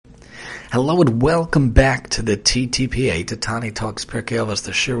Hello and welcome back to the TTPA, to Tani Talks Pirkei Avos,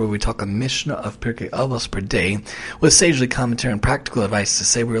 the shir where we talk a Mishnah of Pirkei Avos per day with sagely commentary and practical advice. To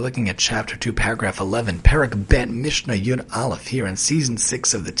say we're looking at chapter 2, paragraph 11, Parak Bet Mishnah Yud Aleph, here in season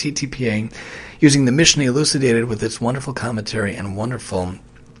 6 of the TTPA, using the Mishnah elucidated with its wonderful commentary and wonderful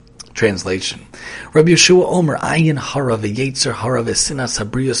translation. Rabbi Yeshua Omer, Ayin hara v'yetzer hara v'sinas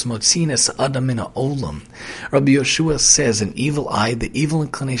habrius motzinas adam min ha'olam. Rabbi Yeshua says, an evil eye, the evil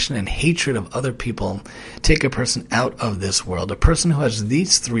inclination and hatred of other people, take a person out of this world. A person who has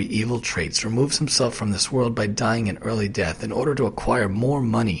these three evil traits removes himself from this world by dying an early death in order to acquire more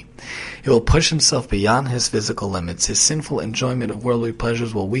money. He will push himself beyond his physical limits. His sinful enjoyment of worldly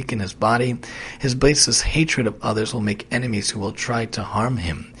pleasures will weaken his body. His baseless hatred of others will make enemies who will try to harm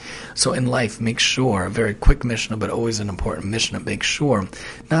him. So in life, make sure, a very quick Mishnah, but always an important Mishnah, make sure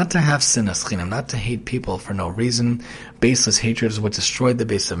not to have sinas chinam, not to hate people for no reason. Baseless hatred is what destroyed the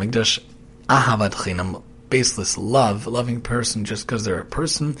Beis Hamikdash. Ahavat chinam, baseless love, loving person just because they're a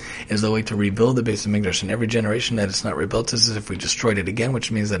person, is the way to rebuild the Beis Hamikdash. And every generation that it's not rebuilt is as if we destroyed it again,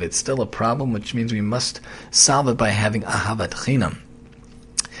 which means that it's still a problem, which means we must solve it by having ahavat chinam.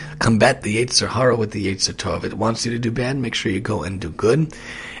 Combat the Yetzer Hara with the Yetzer Tov. It wants you to do bad, make sure you go and do good.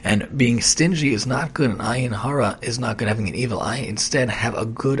 And being stingy is not good. An Ayin Hara is not good. Having an evil eye. Instead, have a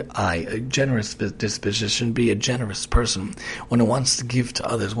good eye, a generous disposition. Be a generous person. One who wants to give to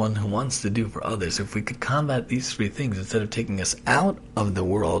others. One who wants to do for others. If we could combat these three things instead of taking us out of the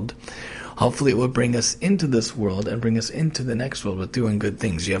world, hopefully it will bring us into this world and bring us into the next world with doing good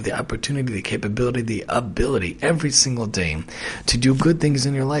things. You have the opportunity, the capability, the ability every single day to do good things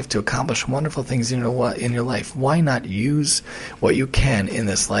in your life, to accomplish wonderful things in your life. Why not use what you can in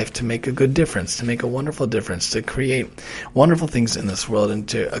this life to make a good difference, to make a wonderful difference, to create wonderful things in this world and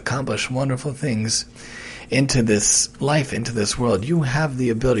to accomplish wonderful things into this life, into this world. You have the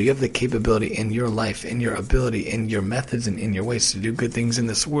ability, you have the capability in your life, in your ability, in your methods, and in your ways to do good things in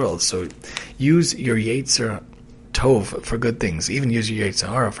this world. So use your Yetzer Tov for good things. Even use your Yetzer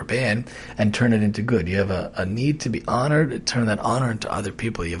Hara for bad and turn it into good. You have a need to be honored, turn that honor into other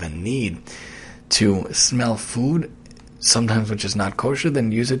people. You have a need to smell food, sometimes which is not kosher,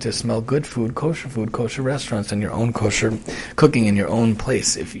 then use it to smell good food, kosher restaurants, and your own kosher cooking in your own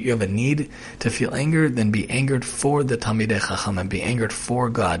place. If you have a need to feel anger, then be angered for the Talmidei Chacham and be angered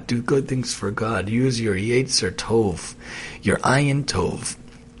for God. Do good things for God. Use your Yetzer Tov, your Ayin Tov.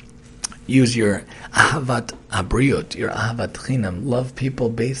 Use your Ahavat Abriut, your Ahavat Chinam. Love people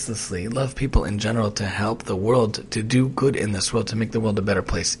baselessly. Love people in general to help the world, to do good in this world, to make the world a better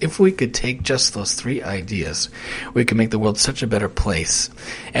place. If we could take just those three ideas, we could make the world such a better place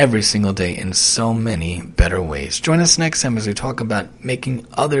every single day in so many better ways. Join us next time as we talk about making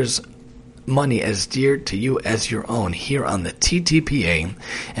others' money as dear to you as your own here on the TTPA.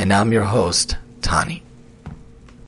 And I'm your host, Tani.